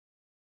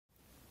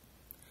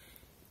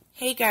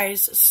Hey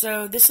guys,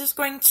 so this is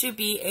going to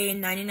be a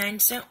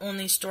 99-cent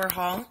only store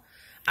haul.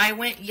 I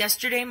went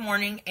yesterday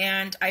morning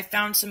and I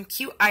found some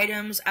cute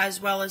items as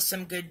well as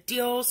some good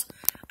deals.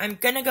 I'm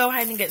going to go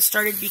ahead and get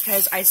started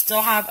because I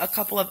still have a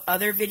couple of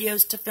other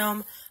videos to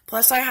film.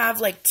 Plus I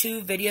have like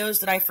 2 videos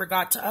that I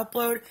forgot to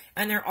upload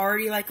and they're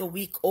already like a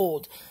week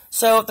old.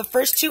 So the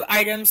first 2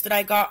 items that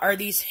I got are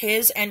these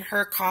his and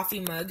her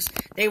coffee mugs.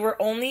 They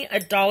were only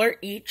 $1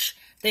 each.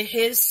 The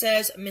his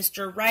says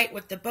Mr. Right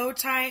with the bow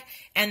tie,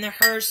 and the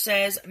hers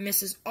says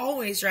Mrs.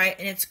 Always Right,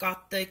 and it's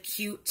got the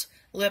cute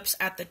lips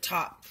at the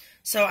top.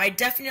 So I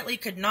definitely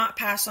could not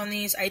pass on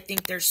these. I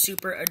think they're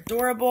super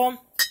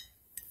adorable.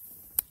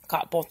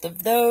 Got both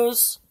of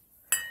those.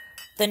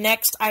 The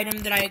next item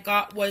that I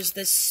got was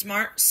the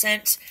Smart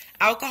Scent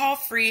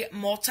alcohol-free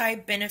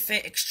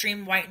multi-benefit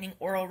extreme whitening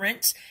oral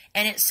rinse,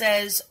 and it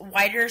says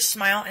whiter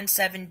smile in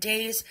 7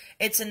 days.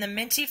 It's in the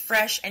minty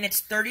fresh and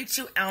it's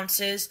 32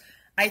 ounces.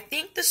 I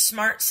think the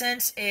Smart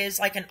Sense is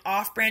like an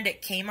off-brand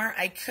at Kmart.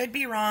 I could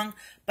be wrong,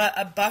 but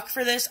 $1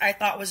 for this I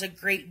thought was a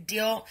great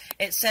deal.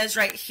 It says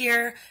right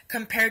here,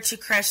 compared to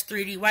Crest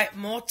 3D White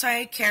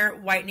Multi-Care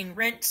Whitening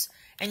Rinse.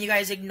 And you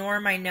guys ignore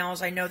my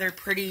nails. I know they're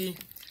pretty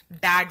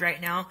bad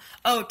right now.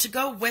 Oh, to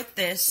go with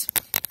this,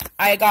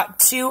 I got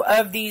 2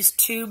 of these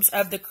tubes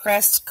of the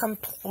Crest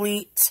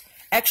Complete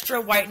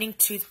Extra Whitening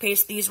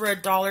Toothpaste. These were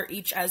 $1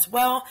 each as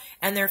well,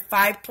 and they're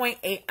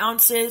 5.8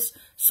 ounces.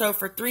 So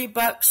for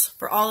 $3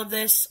 for all of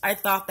this, I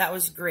thought that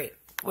was great.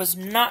 Was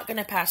not going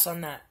to pass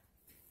on that.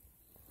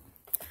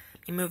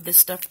 You move this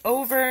stuff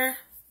over.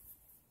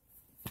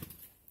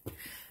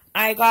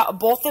 I got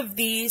both of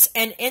these,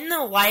 and in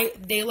the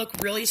light, they look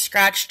really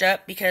scratched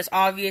up because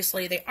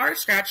obviously they are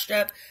scratched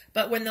up,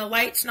 but when the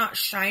light's not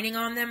shining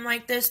on them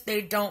like this,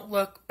 they don't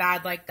look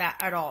bad like that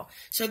at all.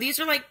 So these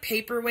are like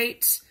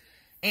paperweights,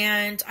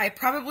 and I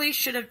probably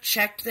should have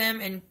checked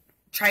them and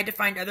tried to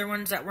find other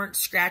ones that weren't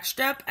scratched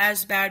up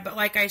as bad, but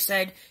like I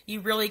said,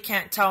 you really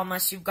can't tell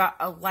unless you've got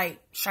a light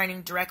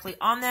shining directly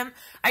on them.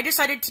 I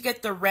decided to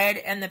get the red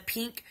and the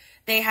pink.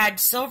 They had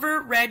silver,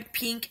 red,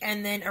 pink,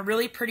 and then a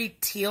really pretty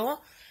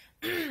teal.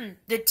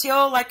 The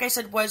teal, like I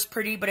said, was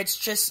pretty, but it's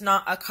just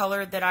not a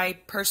color that I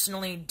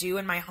personally do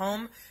in my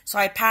home, so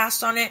I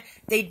passed on it.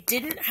 They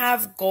didn't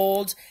have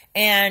gold,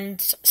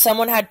 and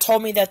someone had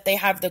told me that they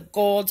have the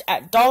gold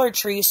at Dollar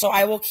Tree, so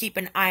I will keep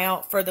an eye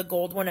out for the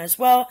gold one as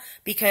well,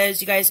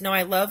 because you guys know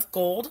I love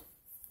gold.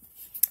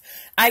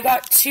 I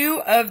got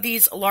 2 of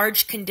these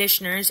large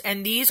conditioners,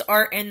 and these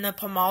are in the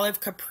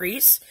Palmolive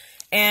Caprice,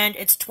 and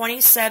it's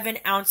 27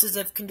 ounces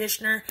of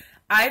conditioner.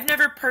 I've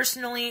never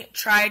personally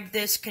tried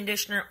this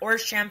conditioner or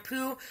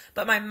shampoo,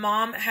 but my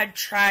mom had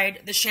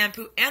tried the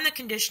shampoo and the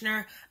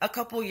conditioner a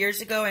couple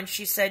years ago, and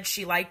she said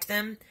she liked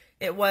them.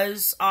 It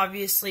was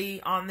obviously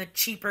on the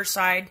cheaper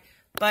side,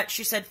 but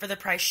she said for the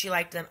price she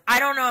liked them. I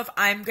don't know if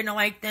I'm going to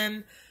like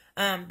them,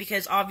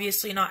 because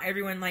obviously not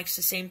everyone likes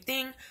the same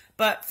thing,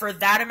 but for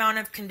that amount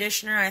of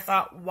conditioner, I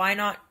thought, why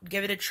not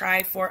give it a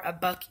try for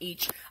 $1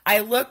 each? I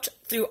looked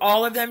through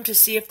all of them to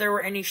see if there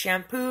were any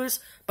shampoos,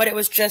 but it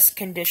was just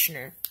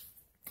conditioner.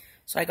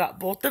 So I got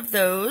both of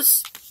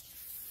those.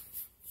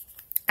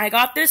 I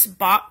got this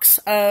box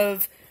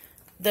of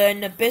the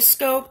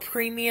Nabisco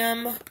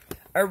Premium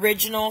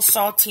Original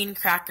Saltine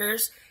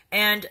Crackers.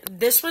 And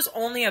this was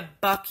only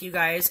 $1, you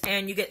guys.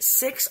 And you get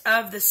 6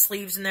 of the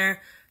sleeves in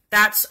there.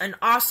 That's an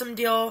awesome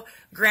deal.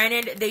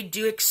 Granted, they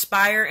do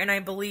expire in, I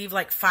believe,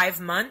 like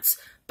 5 months.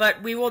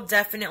 But we will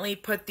definitely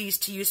put these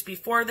to use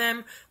before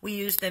them. We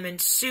use them in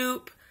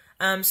soup.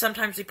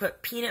 Sometimes we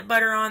put peanut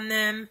butter on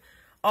them.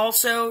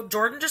 Also,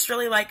 Jordan just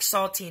really likes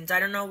saltines.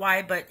 I don't know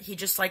why, but he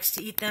just likes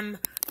to eat them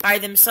by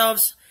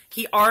themselves.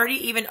 He already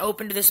even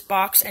opened this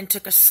box and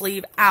took a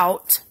sleeve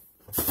out.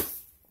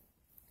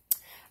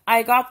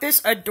 I got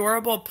this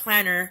adorable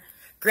planner.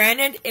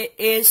 Granted, it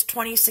is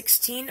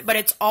 2016, but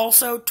it's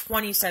also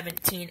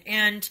 2017.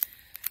 And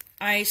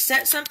I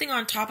set something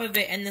on top of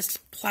it and this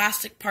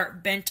plastic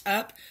part bent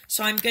up.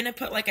 So I'm going to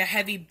put like a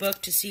heavy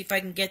book to see if I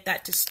can get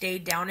that to stay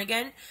down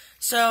again.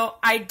 So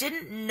I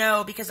didn't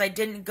know because I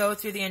didn't go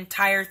through the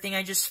entire thing.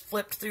 I just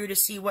flipped through to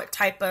see what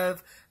type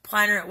of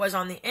planner it was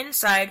on the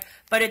inside.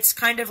 But it's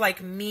kind of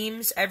like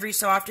memes. Every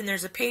so often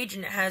there's a page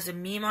and it has a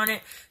meme on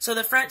it. So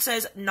the front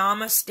says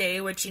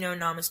Namaste, which you know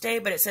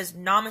Namaste, but it says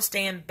Namaste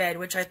in bed,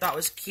 which I thought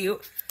was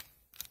cute.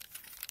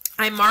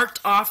 I marked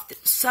off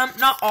some,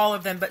 not all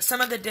of them, but some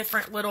of the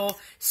different little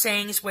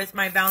sayings with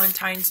my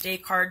Valentine's Day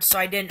cards, so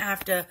I didn't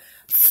have to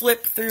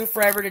flip through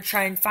forever to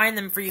try and find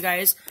them for you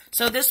guys.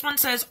 So this one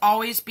says,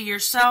 always be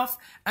yourself.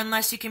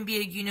 Unless you can be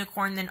a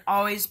unicorn, then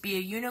always be a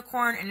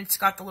unicorn. And it's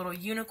got the little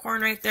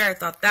unicorn right there. I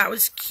thought that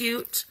was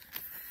cute.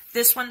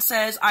 This one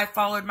says, I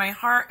followed my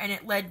heart and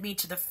it led me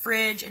to the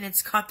fridge. And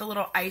it's got the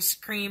little ice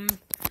cream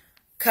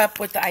cup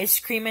with the ice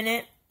cream in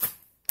it.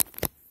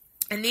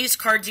 And these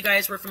cards, you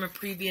guys, were from a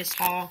previous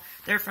haul.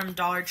 They're from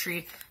Dollar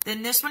Tree.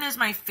 Then this one is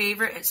my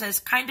favorite. It says,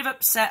 kind of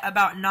upset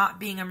about not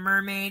being a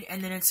mermaid.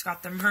 And then it's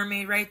got the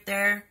mermaid right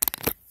there.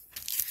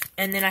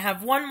 And then I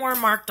have one more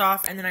marked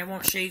off, and then I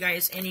won't show you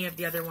guys any of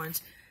the other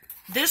ones.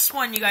 this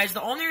one, you guys,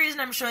 the only reason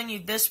I'm showing you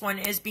this one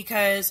is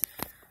because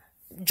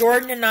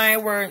Jordan and I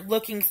were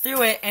looking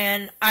through it,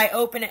 and I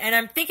open it, and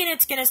I'm thinking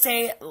it's going to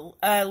say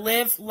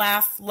live,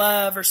 laugh,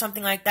 love, or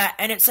something like that,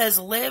 and it says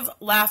live,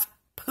 laugh,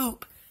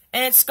 poop,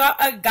 and it's got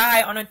a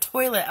guy on a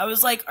toilet. I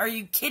was like, are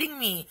you kidding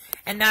me?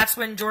 And that's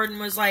when Jordan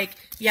was like,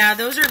 yeah,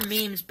 those are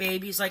memes,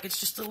 babe. He's like, it's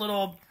just a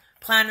little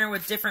planner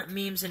with different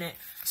memes in it.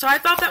 So I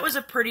thought that was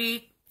a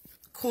pretty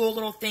cool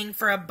little thing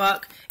for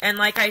 $1, and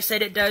like I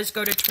said, it does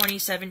go to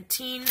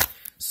 2017,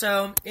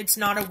 so it's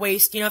not a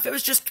waste. You know, if it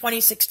was just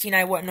 2016,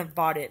 I wouldn't have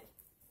bought it.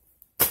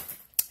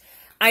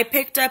 I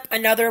picked up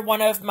another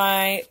one of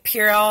my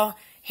Purell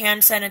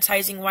hand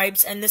sanitizing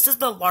wipes, and this is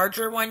the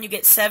larger one. You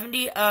get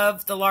 70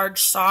 of the large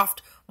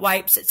soft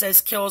wipes. It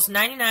says kills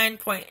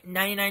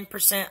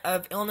 99.99%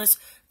 of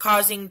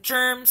illness-causing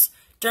germs,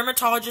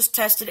 dermatologist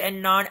tested,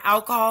 and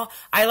non-alcohol.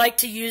 I like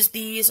to use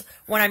these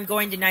when I'm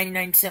going to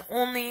 99-cent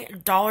only,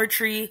 Dollar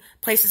Tree,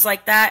 places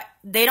like that.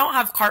 They don't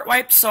have cart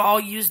wipes, so I'll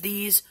use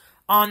these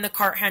on the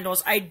cart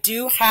handles. I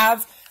do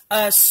have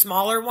a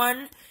smaller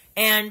one,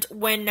 and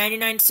when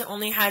 99-cent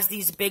only has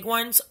these big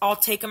ones, I'll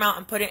take them out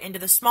and put it into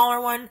the smaller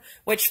one,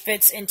 which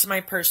fits into my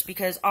purse,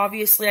 because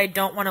obviously I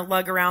don't want to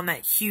lug around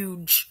that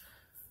huge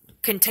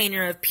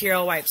container of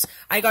Purell wipes.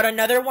 I got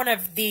another one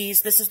of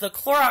these. This is the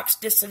Clorox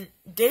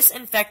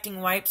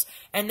disinfecting wipes,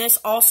 and this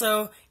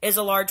also is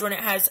a large one. It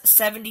has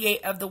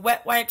 78 of the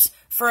wet wipes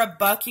for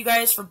 $1, you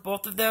guys, for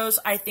both of those.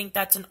 I think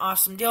that's an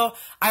awesome deal.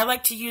 I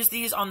like to use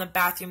these on the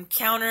bathroom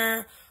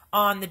counter,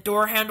 on the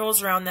door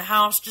handles around the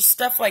house, just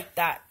stuff like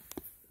that.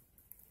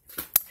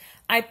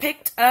 I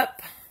picked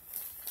up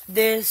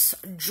this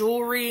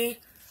jewelry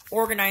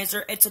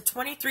organizer. It's a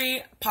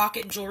 23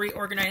 pocket jewelry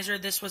organizer.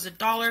 This was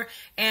 $1,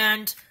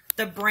 and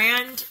the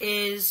brand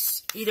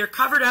is either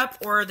covered up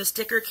or the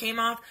sticker came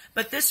off,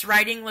 but this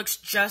writing looks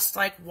just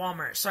like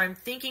Walmart. So I'm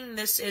thinking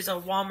this is a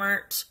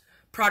Walmart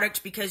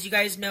product, because you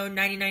guys know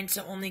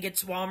 99-cent only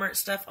gets Walmart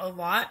stuff a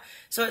lot.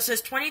 So it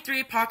says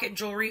 23 pocket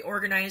jewelry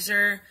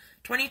organizer,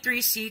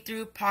 23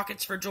 see-through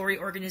pockets for jewelry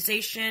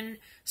organization,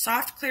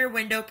 soft clear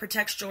window,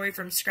 protects jewelry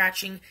from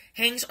scratching,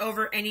 hangs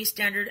over any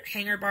standard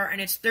hanger bar,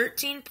 and it's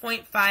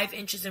 13.5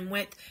 inches in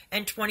width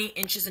and 20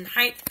 inches in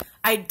height.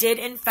 I did,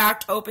 in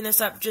fact, open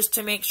this up just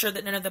to make sure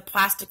that none of the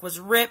plastic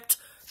was ripped,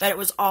 that it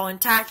was all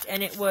intact,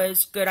 and it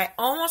was good. I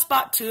almost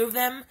bought 2 of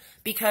them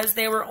because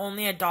they were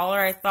only $1.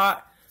 I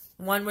thought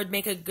one would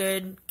make a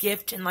good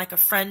gift in like a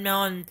friend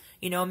mail, and,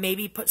 you know,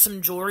 maybe put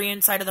some jewelry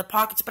inside of the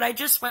pockets, but I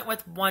just went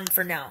with 1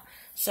 for now.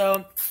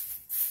 So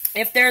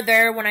if they're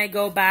there when I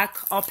go back,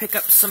 I'll pick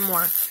up some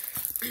more.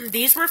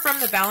 These were from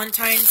the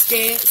Valentine's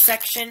Day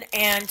section,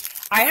 and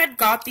I had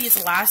got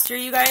these last year,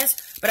 you guys,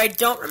 but I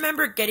don't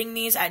remember getting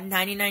these at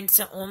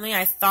 99-cent only.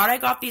 I thought I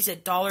got these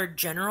at Dollar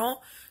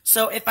General.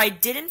 So if I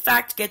did, in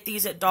fact, get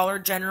these at Dollar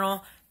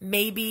General,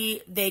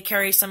 maybe they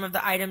carry some of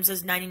the items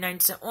as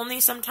 99-cent only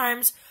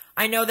sometimes.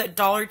 I know that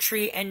Dollar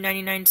Tree and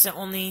 99-cent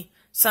only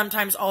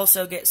sometimes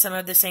also get some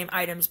of the same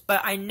items,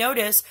 but I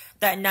notice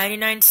that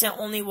 99-cent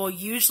only will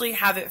usually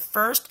have it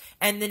first,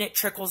 and then it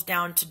trickles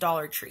down to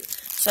Dollar Tree.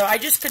 So I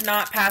just could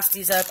not pass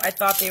these up. I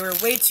thought they were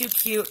way too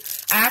cute.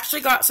 I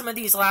actually got some of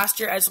these last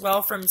year as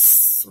well from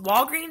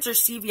Walgreens or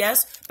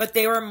CVS, but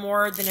they were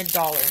more than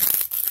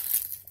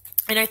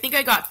 $1. And I think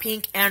I got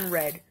pink and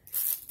red.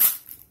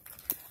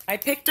 I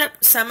picked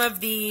up some of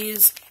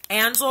these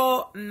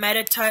Ansel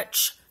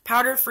MetaTouch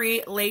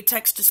powder-free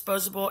latex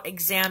disposable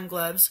exam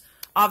gloves.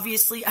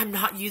 Obviously, I'm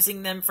not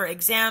using them for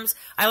exams.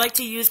 I like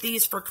to use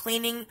these for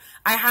cleaning.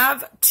 I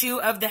have 2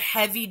 of the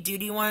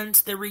heavy-duty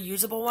ones, the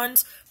reusable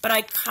ones, but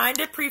I kind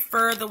of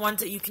prefer the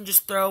ones that you can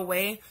just throw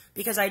away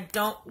because I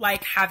don't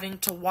like having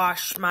to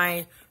wash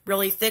my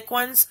really thick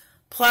ones.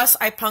 Plus,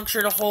 I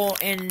punctured a hole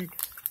in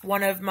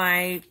one of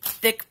my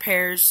thick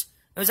pairs.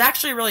 It was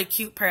actually a really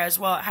cute pair as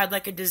well. It had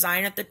like a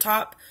design at the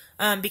top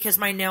because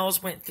my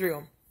nails went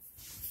through.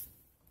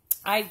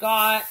 I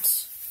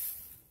got...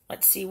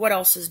 Let's see, what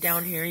else is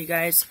down here, you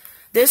guys?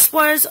 This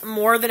was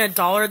more than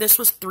 $1. This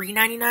was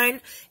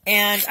 $3.99,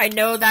 and I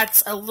know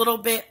that's a little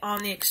bit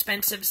on the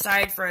expensive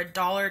side for a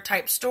dollar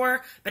type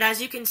store, but as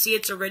you can see,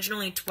 it's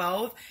originally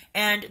 $12,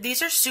 and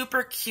these are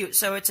super cute.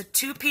 So it's a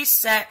 2-piece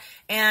set,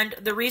 and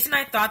the reason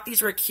I thought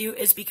these were cute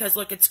is because,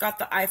 look, it's got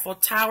the Eiffel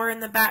Tower in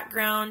the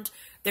background.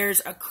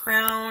 There's a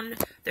crown,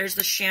 there's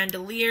the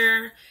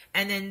chandelier,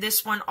 and then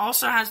this one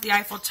also has the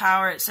Eiffel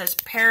Tower. It says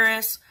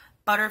Paris,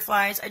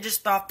 butterflies. I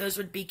just thought those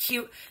would be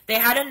cute. They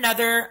had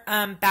another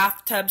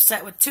bathtub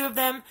set with 2 of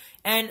them,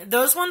 and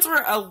those ones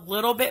were a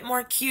little bit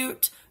more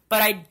cute,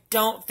 but I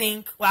don't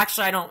think, well,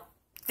 actually, I don't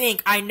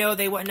think, I know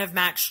they wouldn't have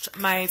matched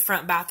my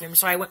front bathroom,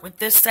 so I went with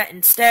this set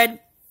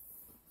instead.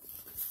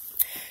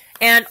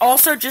 And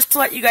also, just to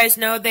let you guys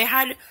know, they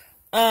had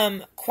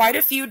quite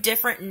a few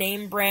different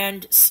name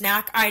brand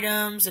snack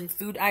items and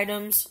food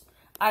items.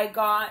 I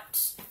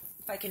got,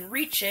 if I can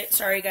reach it,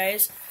 sorry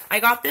guys, I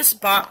got this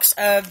box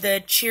of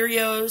the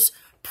Cheerios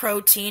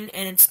protein,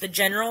 and it's the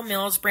General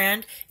Mills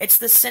brand. It's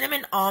the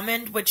cinnamon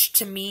almond, which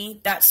to me,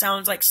 that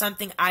sounds like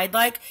something I'd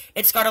like.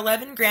 It's got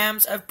 11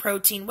 grams of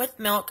protein with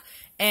milk,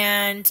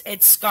 and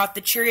it's got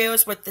the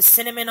Cheerios with the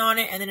cinnamon on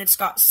it, and then it's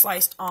got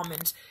sliced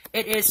almonds.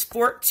 It is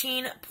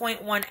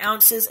 14.1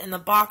 ounces in the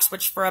box,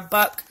 which for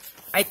 $1,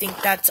 I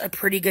think that's a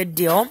pretty good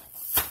deal.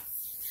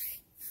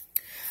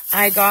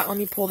 Let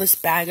me pull this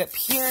bag up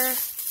here.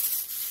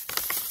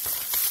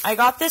 I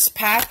got this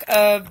pack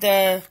of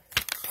the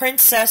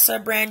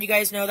Princessa brand. You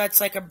guys know that's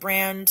like a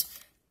brand.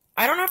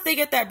 I don't know if they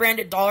get that brand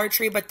at Dollar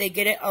Tree, but they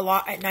get it a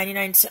lot at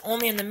 99 cents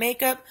only in the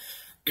makeup.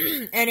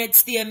 And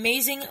it's the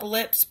Amazing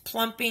Lips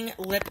Plumping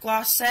Lip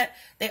Gloss set.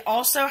 They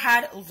also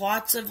had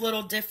lots of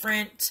little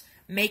different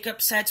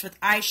makeup sets with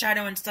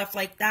eyeshadow and stuff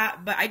like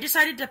that. But I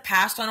decided to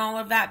pass on all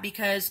of that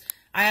because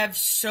I have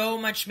so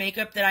much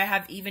makeup that I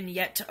have even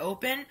yet to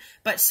open.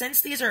 But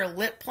since these are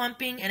lip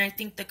plumping and I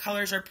think the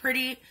colors are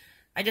pretty,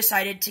 I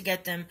decided to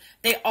get them.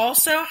 They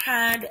also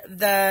had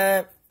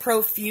the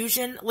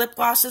Profusion lip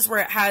glosses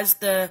where it has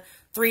the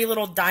 3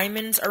 little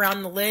diamonds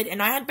around the lid.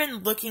 And I had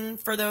been looking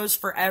for those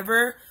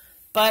forever,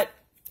 but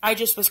I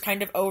just was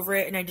kind of over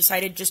it and I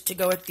decided just to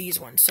go with these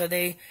ones. So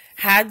they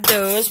had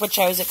those, which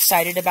I was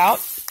excited about.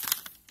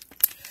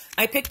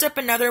 I picked up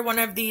another one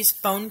of these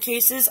phone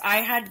cases. I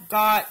had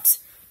got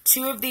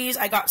 2 of these.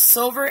 I got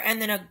silver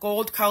and then a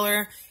gold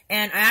color.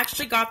 And I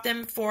actually got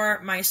them for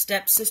my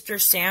stepsister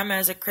Sam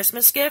as a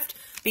Christmas gift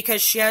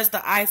because she has the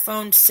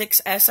iPhone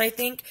 6S, I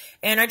think.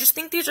 And I just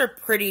think these are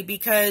pretty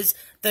because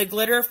the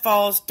glitter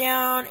falls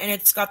down and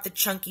it's got the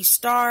chunky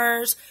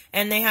stars.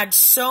 And they had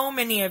so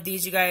many of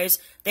these, you guys.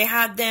 They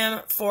had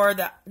them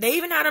they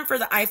even had them for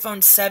the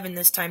iPhone 7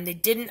 this time. They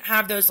didn't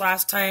have those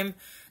last time.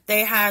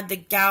 They had the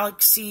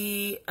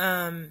Galaxy,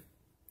 the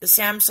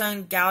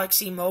Samsung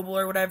Galaxy Mobile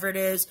or whatever it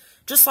is.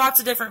 Just lots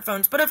of different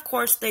phones. But of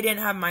course, they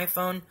didn't have my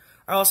phone.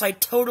 Or else I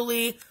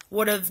totally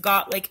would have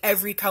got like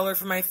every color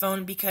for my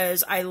phone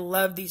because I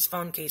love these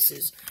phone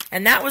cases.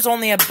 And that was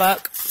only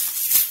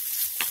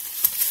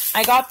 $1.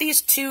 I got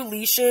these 2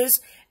 leashes,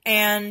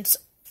 and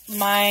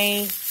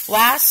my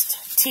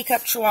last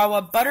Teacup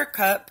Chihuahua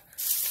Buttercup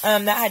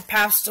that had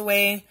passed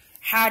away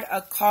had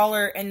a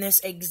collar in this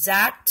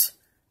exact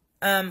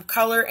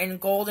color in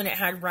gold, and it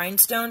had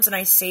rhinestones, and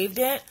I saved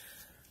it.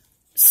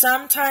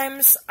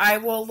 Sometimes I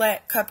will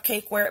let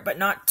Cupcake wear it, but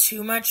not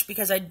too much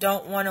because I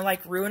don't want to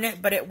like ruin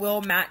it, but it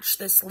will match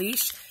this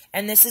leash.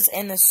 And this is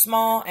in the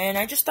small, and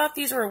I just thought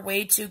these were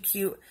way too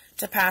cute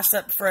to pass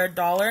up for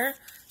 $1.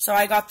 So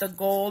I got the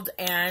gold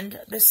and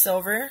the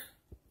silver,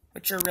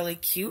 which are really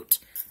cute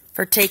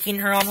for taking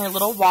her on her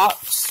little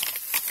walks.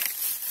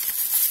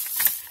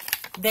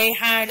 They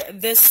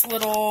had this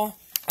little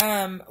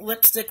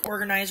lipstick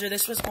organizer.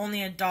 This was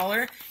only $1,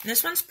 and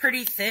this one's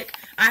pretty thick.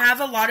 I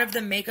have a lot of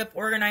the makeup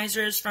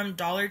organizers from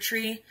Dollar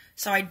Tree,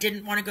 so I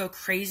didn't want to go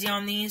crazy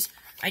on these.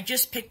 I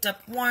just picked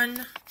up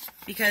one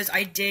because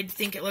I did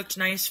think it looked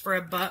nice for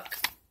 $1.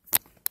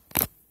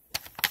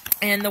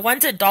 And the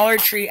ones at Dollar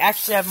Tree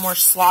actually have more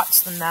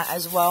slots than that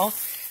as well.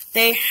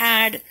 They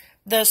had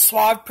the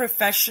Suave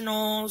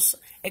Professionals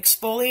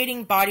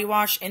Exfoliating Body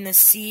Wash in the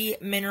Sea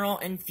Mineral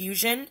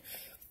Infusion.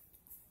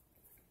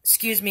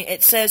 Excuse me,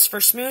 it says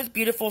for smooth,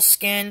 beautiful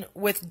skin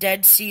with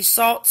Dead Sea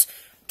salts,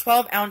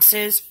 12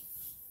 ounces.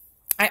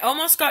 I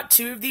almost got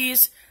 2 of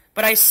these,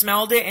 but I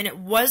smelled it and it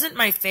wasn't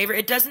my favorite.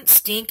 It doesn't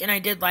stink and I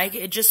did like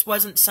it. It just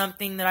wasn't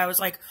something that I was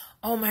like,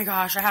 oh my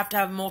gosh, I have to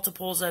have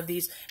multiples of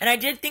these. And I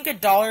did think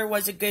 $1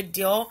 was a good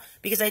deal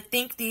because I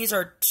think these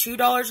are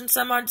 $2 and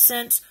some odd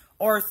cents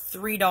or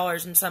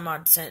 $3 and some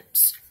odd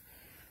cents.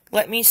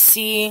 Let me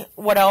see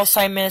what else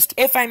I missed.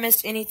 If I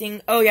missed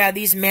anything, oh yeah,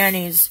 these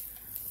mayonnaises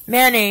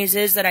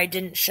that I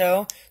didn't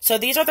show. So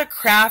these are the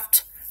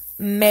Kraft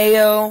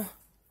mayo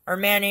or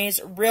mayonnaise,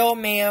 real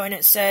mayo, and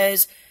it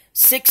says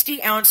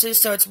 60 ounces.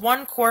 So it's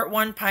 1 quart,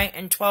 1 pint,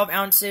 and 12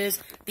 ounces.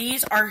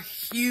 These are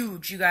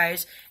huge, you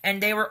guys,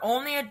 and they were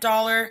only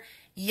 $1.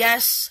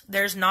 Yes,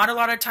 there's not a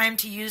lot of time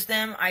to use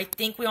them. I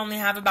think we only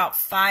have about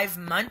 5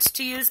 months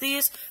to use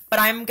these, but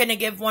I'm going to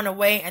give one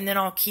away and then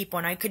I'll keep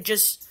one. I could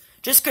just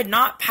could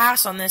not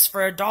pass on this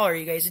for $1,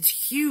 you guys.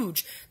 It's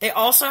huge. They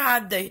also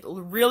had the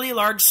really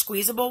large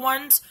squeezable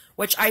ones,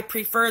 which I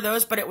prefer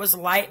those, but it was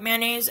light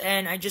mayonnaise,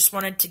 and I just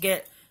wanted to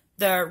get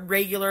the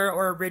regular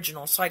or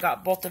original. So I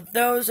got both of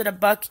those at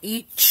 $1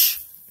 each.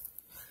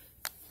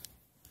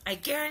 I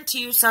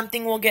guarantee you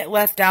something will get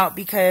left out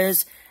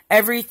because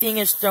everything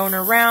is thrown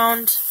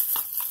around.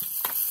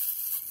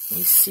 Let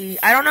me see.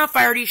 I don't know if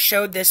I already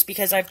showed this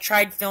because I've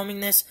tried filming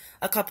this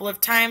a couple of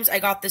times. I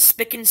got the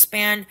Spick and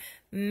Span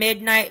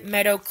Midnight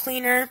Meadow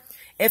Cleaner.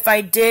 If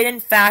I did,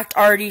 in fact,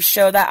 already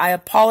show that, I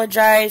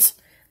apologize.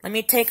 Let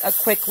me take a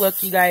quick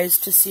look, you guys,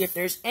 to see if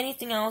there's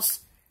anything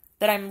else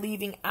that I'm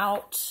leaving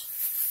out.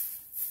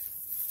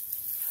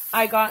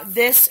 I got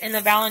this in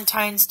the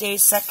Valentine's Day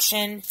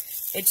section.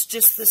 It's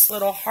just this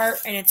little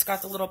heart, and it's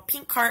got the little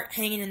pink heart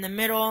hanging in the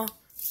middle.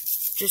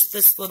 Just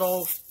this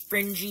little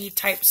fringy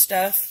type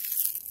stuff.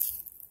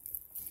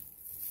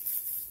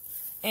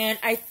 And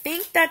I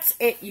think that's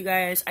it, you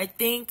guys. I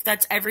think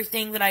that's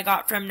everything that I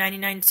got from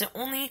 99 Cent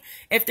Only.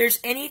 If there's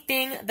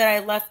anything that I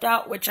left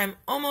out, which I'm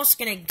almost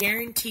going to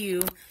guarantee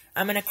you,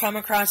 I'm going to come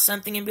across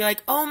something and be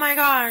like, oh my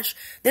gosh,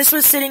 this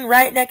was sitting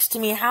right next to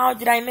me. How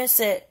did I miss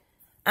it?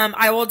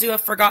 I will do a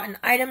forgotten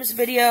items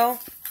video.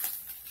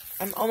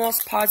 I'm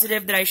almost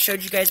positive that I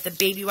showed you guys the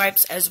baby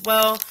wipes as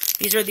well.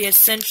 These are the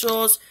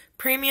Essentials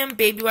Premium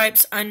Baby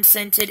Wipes,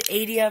 unscented,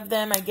 80 of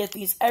them. I get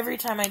these every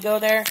time I go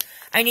there.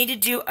 I need to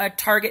do a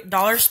Target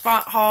Dollar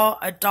Spot haul,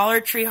 a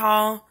Dollar Tree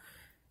haul,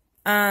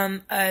 a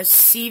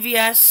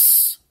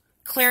CVS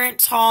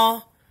clearance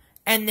haul,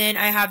 and then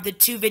I have the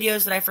 2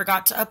 videos that I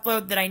forgot to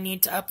upload that I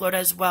need to upload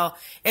as well.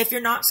 If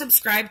you're not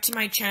subscribed to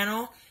my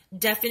channel,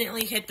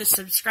 definitely hit the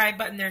subscribe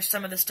button. There's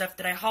some of the stuff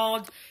that I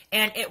hauled,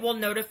 and it will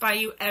notify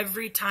you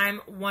every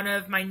time one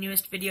of my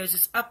newest videos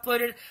is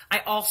uploaded. I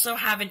also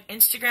have an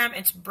Instagram.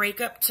 It's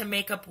Breakup to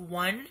Makeup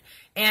 1,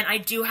 and I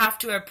do have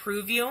to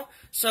approve you.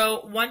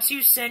 So once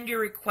you send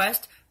your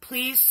request,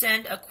 please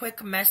send a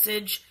quick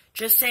message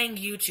just saying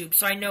YouTube,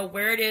 so I know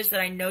where it is that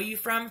I know you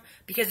from,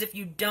 because if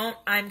you don't,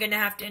 I'm going to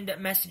have to end up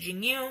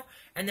messaging you,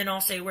 and then I'll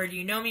say, where do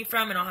you know me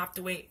from, and I'll have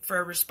to wait for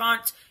a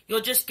response.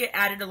 You'll just get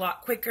added a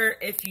lot quicker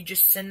if you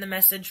just send the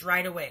message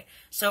right away.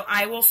 So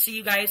I will see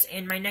you guys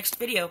in my next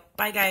video.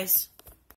 Bye, guys.